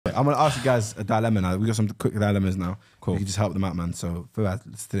I'm gonna ask you guys a dilemma now. We got some quick dilemmas now. Cool. You can just help them out, man. So,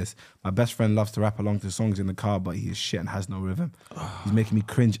 listen to this. My best friend loves to rap along to songs in the car, but he is shit and has no rhythm. He's making me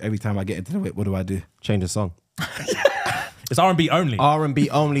cringe every time I get into the whip. What do I do? Change the song. It's R&B only. R&B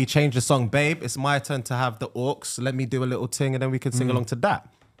only. Change the song, babe. It's my turn to have the aux. Let me do a little ting, and then we can sing along to that.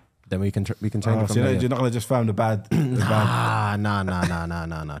 Then we can change it from So there. you're not gonna just find the bad. Nah.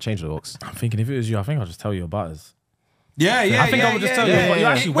 Change the aux. I'm thinking if it was you, I think I'll just tell you about it. Yeah. I think I would just tell you, but you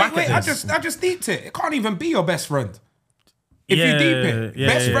actually whack wait, at this. I just deeped it. It can't even be your best friend. If Yeah, you deep it, yeah,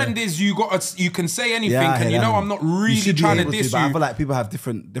 best yeah. friend is you can say anything, Yeah, and you know I'm not really trying to diss But I you. feel like people have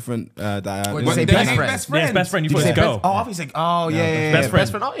different. But say they best ain't friend. best friends. Yeah, best friend. You Did put you it say girl. Oh, obviously. Oh, yeah. Best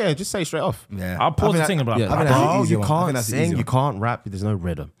friend. Oh, yeah. Just say it straight off. Yeah, I'll pause the I thing think and be like, I think that's the Bro, easier you one. I think can't that's the sing, easier you one. can't rap. There's no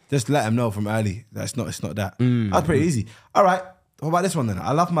rhythm. Just let them know from early that it's not that. That's pretty easy. All right. What about this one then?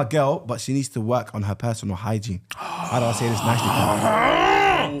 I love my girl, but she needs to work on her personal hygiene. How do I say this nicely?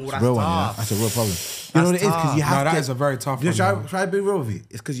 It's a real one, you know? That's a real problem. You know what it is? Because you have No, to. that is a very tough You know, one. try to be real with you.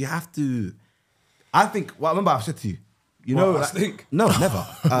 It's because you have to. I think. Well, remember I've said to you. You know, What, I stink? no, never.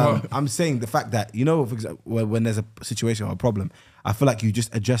 I'm saying the fact that for example, when there's a situation or a problem, I feel like you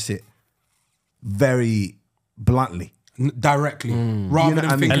just address it very bluntly. Directly, rather You know than what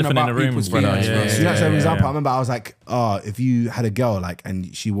I mean? thinking Elephant in about the room, people's brother. feelings. Yeah, bro. yeah, So that's an example. yeah. I remember I was like, if you had a girl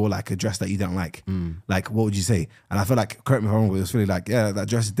and she wore like a dress that you don't like what would you say? And I feel like, correct me if I'm wrong, but it was feeling like, yeah, that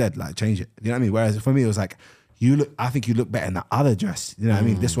dress is dead, like change it. You know what I mean? Whereas for me, it was like, I think you look better in the other dress. You know what I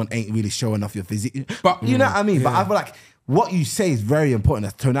mean? This one ain't really showing off your physique. But you know what I mean? But I feel like what you say is very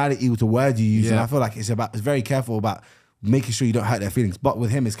important. The tonality with the words you use. And I feel like it's very careful about making sure you don't hurt their feelings. But with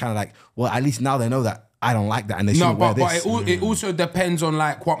him, it's kind of like, well, at least now they know that I don't like that and they shouldn't wear this. It also depends on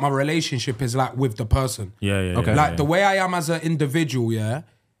like what my relationship is like with the person. Yeah. Okay. Like the way I am as an individual,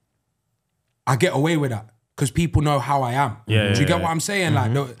 I get away with that because people know how I am. Do you get what I'm saying?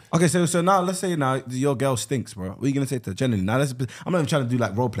 Like, Okay, so now let's say now your girl stinks, bro. What are you gonna say to her generally? Now I'm not even trying to do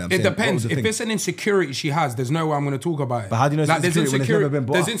like role play. it depends. If it's an insecurity she has, there's no way I'm going to talk about it. But how do you know it's like, insecurity when it's never been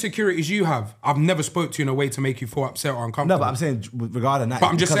brought There's up? insecurities you have. I've never spoke to you in a way to make you feel upset or uncomfortable. No, but I'm saying regarding that. But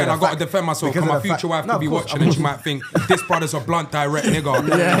I'm just because saying of I've the got to fact- defend myself because because of my the fact- future wife No, could be of course, watching and she might think this brother's a blunt, direct nigga. You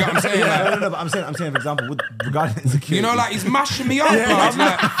get what I'm saying? Like, No, but I'm saying for example, regarding insecurity. you know, like he's mashing me up, bro. It's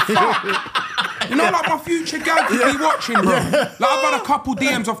like, fuck. You know, like my future gal could be watching, bro. Like I've had a couple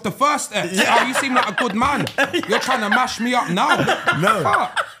DMs off the first ex. Oh, you seem like a good man. You're trying to mash me up now. No.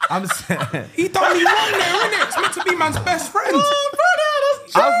 Fuck. I'm saying. He done me wrong there, innit? It's meant to be man's best friend.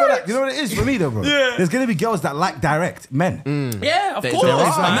 I feel like, you know what it is for me though, bro? Yeah. There's gonna be girls that like direct men. Yeah, of course. there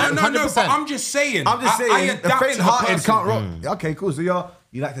are. No, but I'm just saying. I'm just saying, I the adapt to the faint-hearted person. can't rock. Okay, cool. So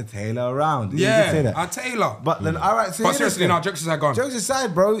you like to tailor around. You can say Yeah, that. I Taylor. But then, all right, so But hear this seriously, then. now jokes aside, gone. Jokes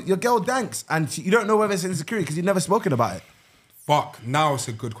aside, bro, your girl danks, and you don't know whether it's insecurity because you've never spoken about it. Fuck, now it's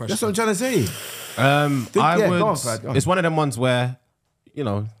a good question. That's what I'm trying to say. I yeah, would. go on, Fred, go on. It's one of them ones where,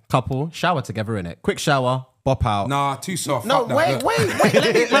 couple shower together in it. Quick shower, bop out. Nah, too soft. No, Fuck that. wait.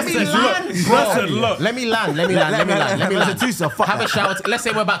 Let me land. Let me land. That's a two-step, fuck Have a that. shower. Let's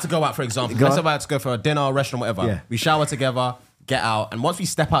say we're about to go out, for example. Go Let's say on. we're about to go for a dinner, or restaurant, whatever. Yeah. We shower together, get out, and once we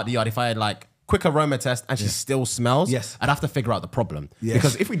step out the yard, if I had like quick aroma test and she still smells, Yes. I'd have to figure out the problem. Yes.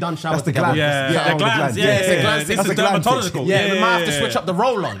 Because if we done showers That's the together, gland. Yeah, the glands. glands. Yeah, It's a This gland. That's is a gland dermatological. fix. yeah, we might have to switch up the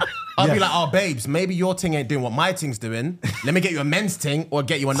roll on. I'll be Yes. like, oh, babes, maybe your ting ain't doing what my ting's doing. Let me get you a men's ting or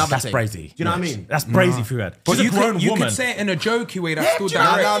get you another That's ting. brazy. Do you know what I mean? That's brazy, Fuad. But She's a grown you woman. can say it in a jokey way that's Yeah, still do you know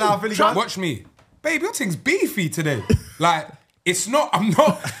what direct. I mean? No, Philly, go on. Watch me. Babe, your thing's beefy today. Like, it's not,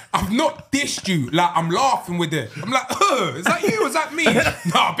 I've not dissed you. Like, I'm laughing with it. I'm like, is that you? Is that me?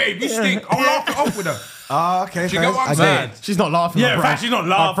 Nah, babe, you stink. I'll laugh it off with her. Oh, okay. Do you get what I'm I saying? get She's not laughing. Yeah, in bro. fact, she's not I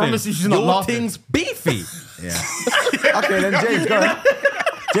laughing. promise you she's not Your laughing. thing's beefy. it. Yeah. Okay, then James, go on.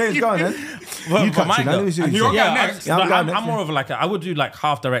 James, go on then. Well, You but catch my it. Now girl- let me see what you You're say. going Yeah, next. Yeah, I'm going next, I'm more of I would do like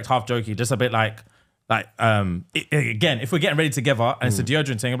half direct, half jokey, just a bit again, if we're getting ready together and it's a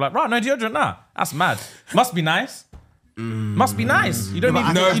deodorant thing, I'm like, right, no deodorant, nah, that's mad. Must be nice. Must be nice. You don't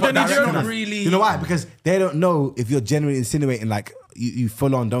need, No, you but don't need that's deodorant. not really. You know why? Because they don't know if you're genuinely insinuating like you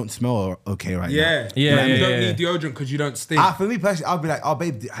full on don't smell okay right now. Yeah. Yeah, Like, you yeah, don't yeah. need deodorant because you don't stink. For me personally, I'll be like, oh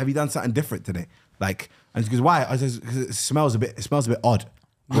babe, have you done something different today? Like, and because why? Because it smells a bit odd.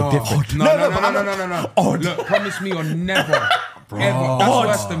 Or different. No. Look, promise me you're never, ever. That's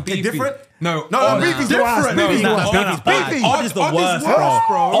worse than beefy. different? No, beefy's the worst. Beefy's the worst. Beefy's bad. Beefy. Odd is the Odd worst, is worse,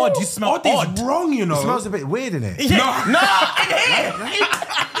 bro. Odd, you smell Odd odd. is wrong, you know. It smells a bit weird in it.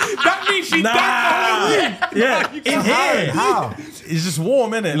 That means she done Yeah, in here. How? It's just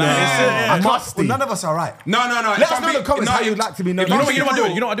warm, innit? Like, it's, Well, none of us are right. No. Let us know in the comments how you'd like to be known. You know what I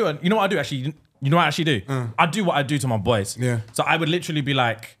do? You know what I do actually? You know what I actually do? I do what I do to my boys. Yeah. So I would literally be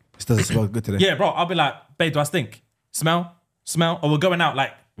like, This doesn't smell good today. Yeah, bro. I'll be like, babe, do I stink? Smell? Or we're going out.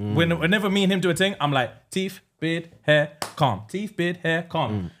 Like, whenever me and him do a thing, I'm like, teeth, beard, hair, calm. Teeth, beard, hair,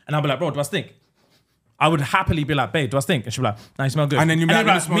 calm. And I'll be like, bro, do I stink? I would happily be like, babe, do I stink? And she'll be like, nah, you smell good. And then you'd be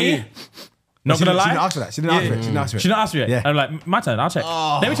like, me? you. Not She gonna didn't lie. ask for that. She didn't ask for it. She didn't ask for it. She didn't ask you yet. Yeah. I'm like, my turn. I'll check.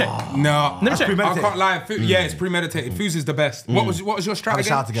 Let me check. No, Let me check. I can't lie. Yeah, it's premeditated. Fuse is the best. What was your strat Have a again?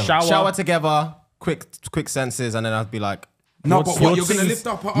 shower together. Shower together, quick senses, and then I'd be like, No, but what, you're Your gonna teeth. lift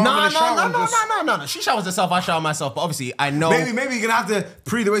up her arm in the shower and just... No. She showers herself, I shower myself. But obviously, I know. Maybe you're gonna have to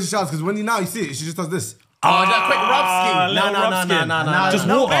pre the way she showers because when you see it, she just does this. Oh, just a quick rub scheme. little rub scheme. No. Just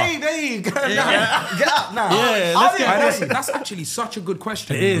no, water. babe, get up now. Yeah, let's get That's actually such a good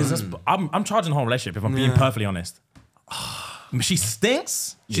question. It is. I'm charging the whole relationship if I'm being perfectly honest. She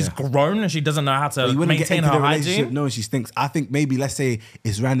stinks. She's grown and she doesn't know how to You wouldn't get maintain into her the relationship hygiene. knowing she stinks. I think maybe let's say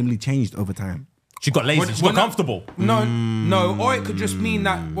it's randomly changed over time. She got lazy. She got comfortable. No. Or it could just mean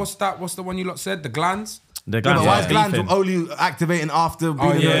that. What's the one you lot said? The glands. The Yeah, glands but why are is glands beefing. only activating after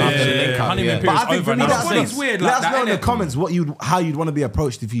being in a Yeah, relationship? yeah, yeah. Honeymoon Yeah. But I period's think over for and me, now that's it's what stinks. it's weird. Let like us that, know in the innit? comments how you'd want to be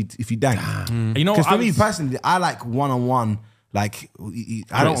approached if you dang. You know, Because for I me was- personally, I like one-on-one. Like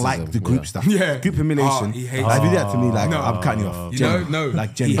I don't like the group stuff. Yeah. Group humiliation. Oh, he hates Like, if you do that. that to me, like I'm cutting you off. You Genuinely. know, no. Like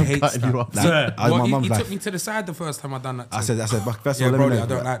He genuinely. hates that. Like, Sir. my Well, mum's he like, took me to the side the first time I done that. I said, but first Yeah, of all, let Brody, me know. I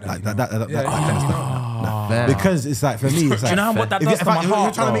don't like that, Like you know. that kind of stuff. Fair. Because it's like for me, it's like you know what that does to my if you're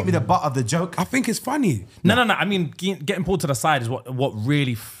heart, trying to bro? make me the butt of the joke. I think it's funny. No. I mean, getting pulled to the side is what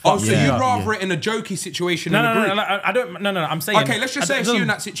really. Oh, fucks so me you'd up. rather it in a jokey situation No, in a no, group? no. I don't. No. I'm saying. Okay, let's just say it's I you don't- in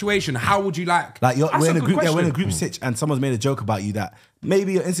that situation. How would you like? Like That's we're in a good group, we're in a question. group sitch, and someone's made a joke about you that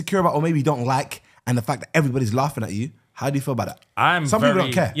maybe you're insecure about, or maybe you don't like, and the fact that everybody's laughing at you. How do you feel about that? Some people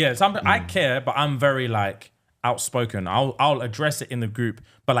don't care. Yeah, I care, but I'm very like outspoken. I'll address it in the group,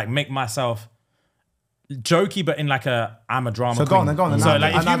 but like make myself jokey, but in like I'm a drama So queen. go on then. So Now,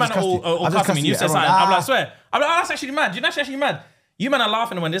 like I if you man discussed all you. I cussing discussed me, you you. say Everyone, something, I'm like, I swear. I'm like, oh, that's actually mad. You're actually mad. You man are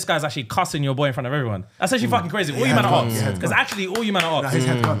laughing when this guy's actually cussing your boy in front of everyone. That's actually fucking crazy. All you man are ops. Because actually, all you man are ops. His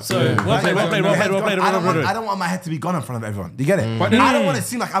head's gone. So well played. I don't want my head to be gone in front of everyone. You get it? But I don't want it to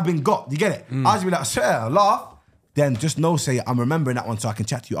seem like I've been got. You get it? I'll just be like, swear, laugh. Then just say I'm remembering that one so I can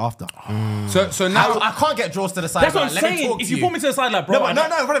chat to you after. So now I can't get draws to the side. That's what I'm like, let me saying. talk If to you pull me to the side, like, bro, No, but no, in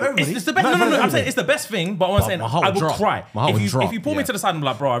front of everybody. It's the best. No, in front of I'm saying everybody. it's the best thing. But what I'm saying, my heart I would would drop. cry My heart would if drop, you pull me yeah. to the side and be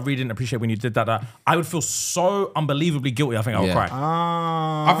like, bro, I really didn't appreciate when you did that. I would feel so unbelievably guilty. I think I would Yeah. cry.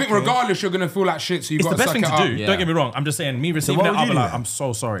 I think regardless you're gonna feel like shit. So you It's got the best suck thing it to up. do. Yeah. Don't get me wrong. I'm just saying, me receiving what it, would I'll you be do like, then? I'm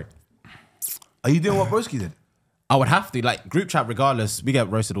so sorry. Are you doing what Broski did? I would have to, like, group chat regardless. We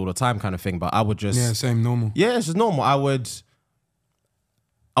get roasted all the time kind of thing, but I would just... Yeah, same normal. Yeah, it's just normal. I would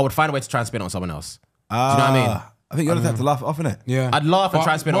find a way to try and spin it on someone else. Do you know what I mean? I think you're the type to laugh it off, innit? Yeah, I'd laugh and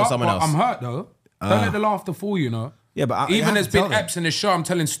try and spin it on someone else. I'm hurt though. Don't let the laughter fool you, know. Yeah, but Even there's been eps in the show. I'm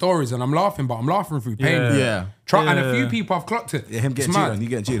telling stories and I'm laughing, but I'm laughing through pain. Yeah. bro. Yeah. And a few people have clocked it. Yeah, him getting It's cheated mad. on, you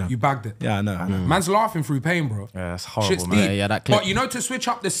getting cheated on. You bagged it. Yeah, I know. Man's laughing through pain, bro. Yeah, that's horrible, Shit's man. deep. Yeah, that clip. But you know, to switch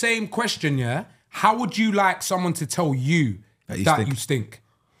up the same question, yeah. How would you like someone to tell you That you that stink. you stink?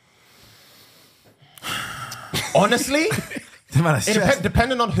 Honestly, Man,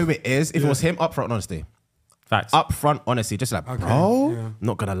 depending on who it is, if it was him, upfront honesty. Facts. Upfront honesty. Just like, bro,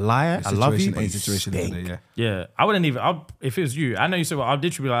 not gonna lie, I love you, but you situation. stink. Yeah. Yeah, I wouldn't even. If it was you, I know you said, well, I'd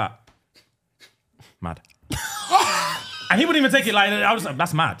literally be like, mad. And he wouldn't even take it like, I was like,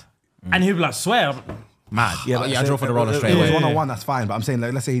 that's mad. And he'd be like, swear, mad. Yeah, Yeah, I draw for the roller straight It was away. one-on-one, that's fine. But I'm saying,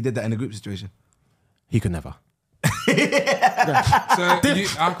 like, let's say he did that in a group situation. He could never. So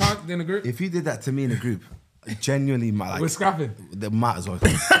I can't in a group. If you did that to me in a group, genuinely, We're scrapping. they might as well.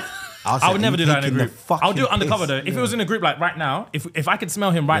 I would never do that in a group. I'll do it fucking undercover piss. though. If it was in a group like right now, if I could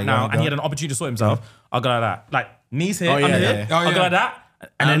smell him right now and he had an opportunity to sort himself, I'll go like that. Like knees here, yeah, under yeah, here. yeah. I'll go like that.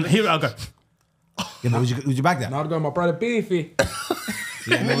 And then here I'll go. Yeah, but would you back that? Now I'd go, my brother Beefy. Oh,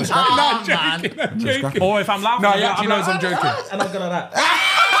 man. Joking. Or if I'm laughing, No, I'll he go, actually knows I'm joking. And I'll go like that.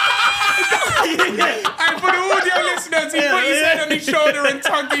 And for the audio listeners, he put his head on his shoulder and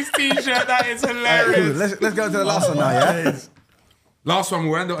tugged his t-shirt. That is hilarious. Let's go to the last one now, yeah? Last one,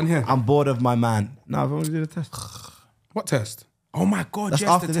 we'll end it on here. I'm bored of my man. No, I've already did a test. What test? Oh my God, That's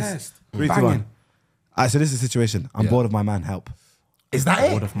yes, after the this. test. 3, 2, Banging. 1. All right, so this is the situation. I'm bored of my man. Help. Is that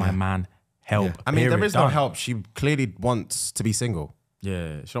Bored it? of my man. Help. I mean, there Period. is no Done. help. She clearly wants to be single.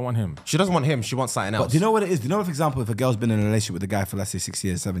 Yeah, she don't want him. She doesn't want him. She wants something else. But do you know what it is? Do you know, for example, if a girl's been in a relationship with a guy for, let's say, 6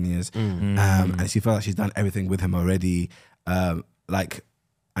 years, 7 years, and she feels like she's done everything with him already, like,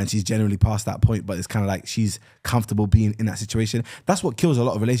 and she's generally past that point, but it's kind of like she's comfortable being in that situation. That's what kills a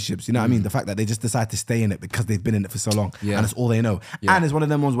lot of relationships. You know what I mean? The fact that they just decide to stay in it because they've been in it for so long, and it's all they know. And it's one of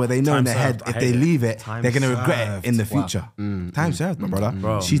them ones where they know in their head if they leave it, they're gonna regret it in the future. Time served, my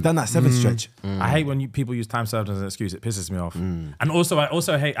brother. She's done that 7th stretch. I hate when people use time served as an excuse. It pisses me off. And also, I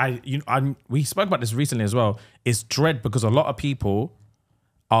also hate. We spoke about this recently as well. It's dread because a lot of people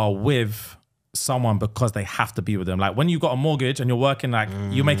are with someone because they have to be with them. Like when you got a mortgage and you're working, like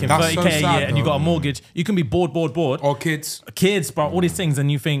you're making 30K a year and you got a mortgage, you can be bored. Or kids, bro, all these things,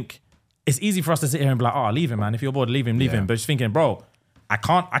 and you think it's easy for us to sit here and be like, oh, leave him, man. If you're bored, leave him. But just thinking, bro, I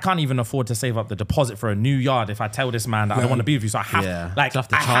can't even afford to save up the deposit for a new yard if I tell this man that I don't want to be with you. So I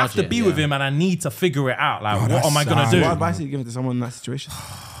have to be with him, and I need to figure it out. Like, what am I gonna do? What advice are you giving to someone in that situation?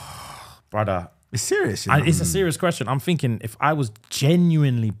 Brother, it's serious. You know? It's a serious question. I'm thinking if I was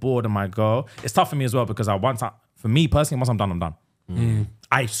genuinely bored of my girl, it's tough for me as well because for me personally, once I'm done, I'm done.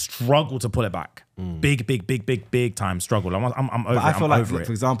 I struggle to pull it back. Big time struggle. I'm over it. I feel like,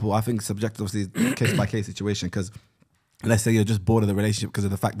 for example, I think subjective obviously is case by case situation because let's say you're just bored of the relationship because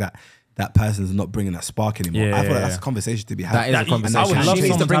of the fact that that person's not bringing that spark anymore. I feel like that's a conversation to be had. That is a conversation. I would love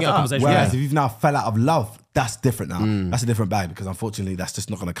someone to bring it up. Whereas if you've now fell out of love, that's different now. That's a different bag because unfortunately that's just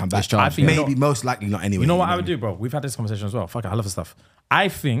not going to come back. Most likely not anyway. You know what I would do, bro? We've had this conversation as well. Fuck it, I love this stuff. I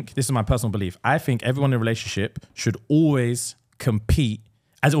think, this is my personal belief, I think everyone in a relationship should always compete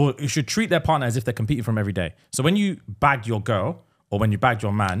or should treat their partner as if they're competing from every day. So when you bagged your girl, or when you bagged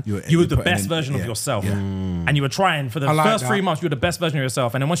your man, you were the best version of yourself. And you were trying for the first 3 months, you were the best version of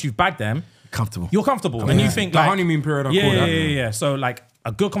yourself. And then once you've bagged them, you're comfortable. And you think the honeymoon period, I call that. Yeah. So like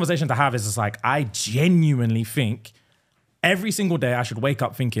a good conversation to have is just like, I genuinely think every single day I should wake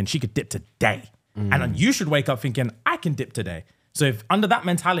up thinking she could dip today. And then you should wake up thinking I can dip today. So if under that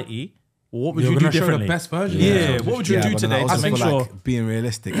mentality, what would you do differently? Show the best version. Yeah, what would you do today to make sure? Like being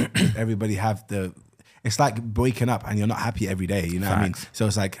realistic, everybody have the... It's like waking up and you're not happy every day, you know what I mean? So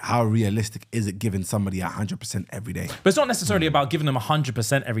it's like, how realistic is it giving somebody 100% every day? But it's not necessarily about giving them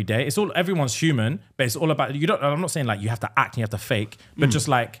 100% every day. It's all, everyone's human, but it's all about, I'm not saying like you have to act and you have to fake, but just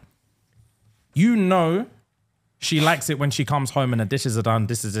like, she likes it when she comes home and the dishes are done,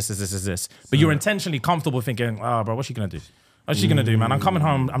 this. But you're intentionally comfortable thinking, oh bro, what's she gonna do? What's she gonna do, man? I'm coming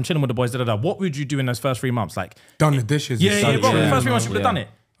home, I'm chilling with the boys, What would you do in those first 3 months? Like, done the dishes. Yeah, bro, in the first 3 months you would have done it.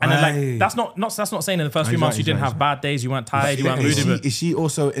 And then like that's not saying in the first 3 months you didn't have bad days, you weren't tired, you weren't moody. Is she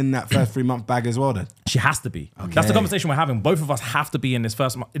also in that first 3 month bag as well then? She has to be. Okay. That's the conversation we're having. Both of us have to be in this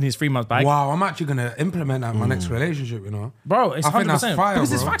 3 month bag. Wow, I'm actually gonna implement that in my next relationship, you know? Bro, it's 100%. Think that's fire,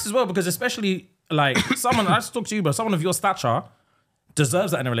 because it's facts as well, because especially like someone, I just talk to you, but someone of your stature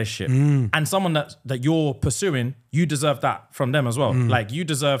deserves that in a relationship. And someone that you're pursuing, you deserve that from them as well. Like you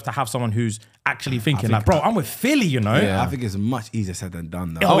deserve to have someone who's actually thinking like, bro, I'm with Philly, you know? Yeah. I think it's much easier said than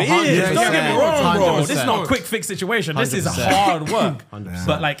done though. Oh, it is. Don't get me wrong, bro. This is not a quick fix situation. 100%. This is hard work. 100%.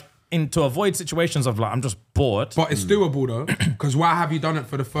 But like to avoid situations of like, I'm just bored. But it's doable though. Because why have you done it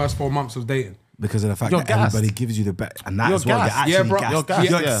for the first 4 months of dating? Because of the fact that everybody gives you the best, and that's what you're actually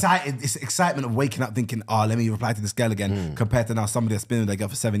gassed. You're excited. It's excitement of waking up thinking, oh, let me reply to this girl again, compared to now somebody that's been with their girl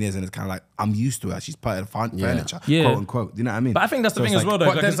for 7 years and it's kind of like, I'm used to her. She's part of the furniture, quote unquote. Do you know what I mean? But I think that's the thing as well,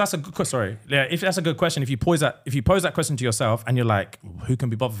 though, because that's a good question. Sorry, yeah, if that's a good question, if you pose that question to yourself and you're like, who can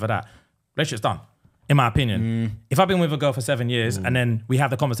be bothered for that? Relationship's done. In my opinion, if I've been with a girl for 7 years and then we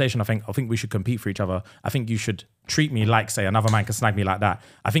have the conversation, I think we should compete for each other. I think you should treat me like, say, another man can snag me like that.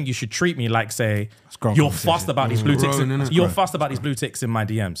 I think you should treat me like, say, you're fussed about these blue ticks. You're fussed about these blue ticks in my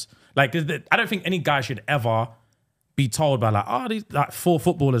DMs. Like, I don't think any guy should ever be told by like, oh, these like 4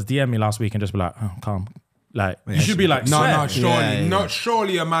 footballers DM me last week and just be like, oh, calm. Like, you should be like,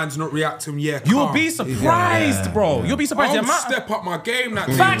 surely a man's not reacting. You'll be surprised, bro. You'll be surprised. I'll step up my game. That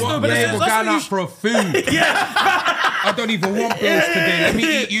facts, though, but we're going out for a food. I don't even want bills today. Let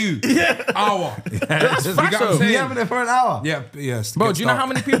me eat you. Hour. That's facts, though. You having it for an hour? Yeah, yes. Bro, do you know how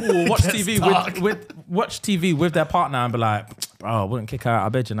many people will watch TV watch TV with their partner and be like, bro, I wouldn't kick her out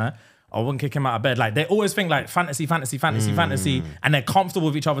of bed, you know? I wouldn't kick him out of bed. Like, they always think like fantasy, and they're comfortable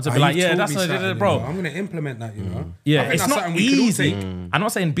with each other to be like, yeah, that's what bro. I'm going to implement that, you know? Yeah, it's not easy. I'm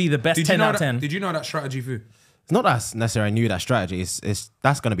not saying be the best 10 out of 10. Did you know that strategy, Fu? It's not that necessarily new, that strategy. It's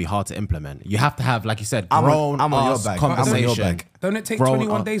that's going to be hard to implement. You have to have, like you said, grown conversation. I'm on your bag. Don't it take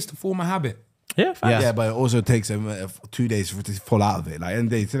 21 days to form a habit? Yeah, yeah, but it also takes 2 days for it to fall out of it. Like,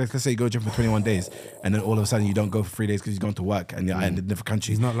 and so let's say you go gym for 21 days, and then all of a sudden you don't go for 3 days because you've gone to work and you're in a different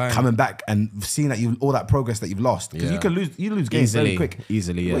country. He's not lying. Coming back and seeing that all that progress that you've lost, because you lose games very quick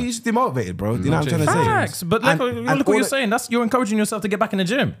easily. Yeah, well, you're just demotivated, bro. You know what I'm trying to say? Facts, but look what you're saying. You're encouraging yourself to get back in the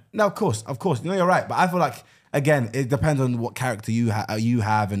gym. No, of course. You know, you're right, but I feel like again, it depends on what character you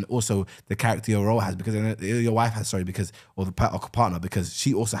have, and also the character your role has, because your wife has, or the partner, because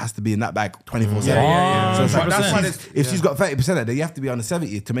she also has to be in that bag 24/7. Yeah. So it's like, That's why if she's got 30% of it, you have to be on the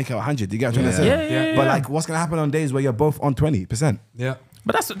 70 to make it 100. You get what I'm trying to say? Yeah. But like, what's gonna happen on days where you're both on 20%? Yeah.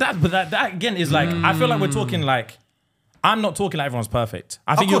 But that again is like, I feel like we're talking like, I'm not talking like everyone's perfect.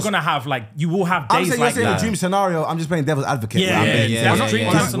 I think you're gonna have like, you will have I'm days saying like you're saying that. the dream scenario. I'm just playing devil's advocate. That's yeah. dream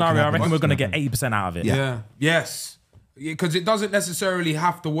Yeah. time scenario. I reckon we're gonna get 80% out of it. Yeah. Yes. Because it doesn't necessarily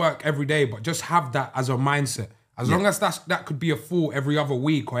have to work every day, but just have that as a mindset. As long as that could be a full every other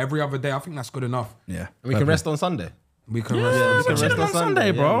week or every other day, I think that's good enough. Yeah. We can rest on Sunday. We can Yeah, rest. we can chill on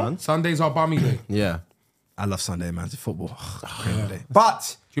Sunday, bro. Yeah, man. Sunday's our bummy day. Do Yeah. I love Sunday, man. It's football. Crazy day.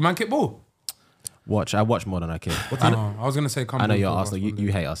 But you man kick ball? I watch more than I care. I was going to say come I know on, you're football Arsenal. Sunday.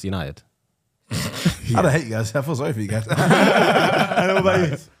 You hate us, United. I don't hate you guys. I feel sorry for you guys. I know about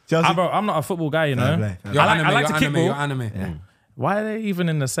you. Chelsea? Bro, I'm not a football guy, you know. Fair play. You're I anime, like to you're kick anime, ball. you're anime. Why are they even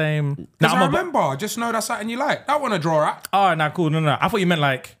in the same? Because Nah, I I'm a- remember, just know that's something you like. That one a draw at. Oh, nah, cool. No. I thought you meant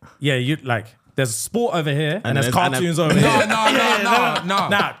like, yeah, you like. There's sport over here and there's there's- cartoons over here. No.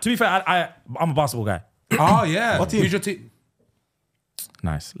 Nah, to be fair, I'm a basketball guy. Oh, yeah. What team? Who's your team?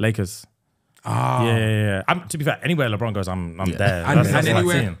 Nice, Lakers. Ah. Yeah. To be fair, anywhere LeBron goes, I'm there. And, That's my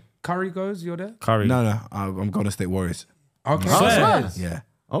anywhere team. Curry goes, you're there? Curry. No. I'm Golden State Warriors. Okay. Swear. Yeah.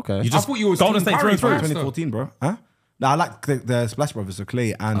 Okay. You I just thought you was Golden Team State through Curry and through. first. 2014, bro. Huh? No, I like the Splash Brothers, so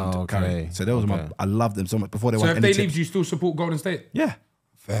Clay and okay. Curry. So those were I loved them so much before they So won if any they leave, chips. you still support Golden State? Yeah.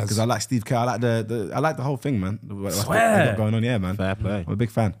 Fair. Because I like Steve Kerr. I like I like the whole thing, man. What's Swear. got going on, yeah, man. Fair play. I'm a big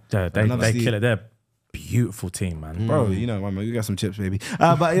fan. Yeah, I love they Steve. kill it. They're a beautiful team, man. Bro, you know, man, we got some chips, baby.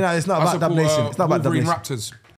 But you know, it's not I about Dub support Nation. It's not about Dub Wolverine Nation. Raptors.